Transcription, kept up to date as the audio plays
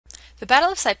The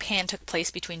Battle of Saipan took place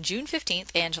between June 15th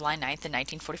and July 9th in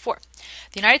 1944.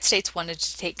 The United States wanted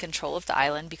to take control of the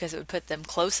island because it would put them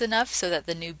close enough so that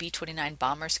the new B-29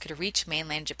 bombers could reach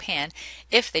mainland Japan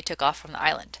if they took off from the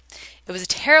island. It was a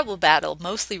terrible battle,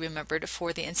 mostly remembered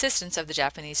for the insistence of the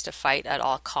Japanese to fight at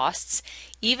all costs,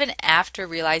 even after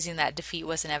realizing that defeat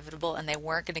was inevitable and they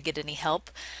weren't going to get any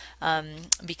help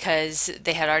because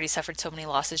they had already suffered so many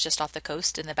losses just off the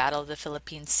coast in the Battle of the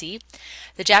Philippine Sea.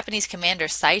 The Japanese commander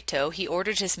Saito, he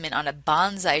ordered his men on a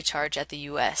banzai charge at the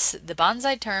U.S. The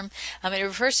banzai term, it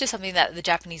refers to something that the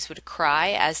Japanese would cry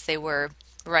as they were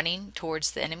running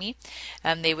towards the enemy.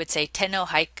 They would say Tenno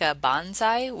Haika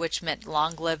Banzai, which meant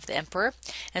long live the emperor.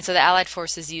 And so the Allied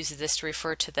forces used this to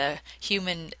refer to the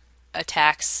human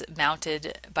attacks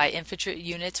mounted by infantry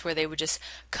units where they would just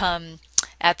come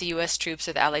at the U.S. troops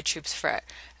or the Allied troops for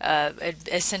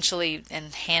essentially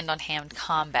in hand-on-hand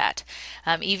combat.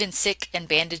 Even sick and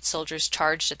bandaged soldiers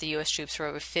charged at the U.S. troops for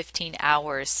over 15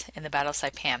 hours in the Battle of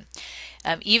Saipan.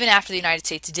 Even after the United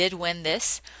States did win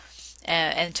this,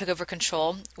 and took over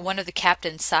control, one of the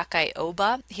captains, Sakai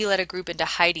Oba, he led a group into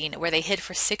hiding where they hid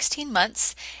for 16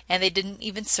 months, and they didn't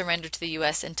even surrender to the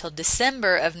U.S. until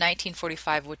December of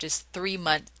 1945, which is 3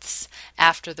 months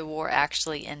after the war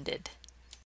actually ended.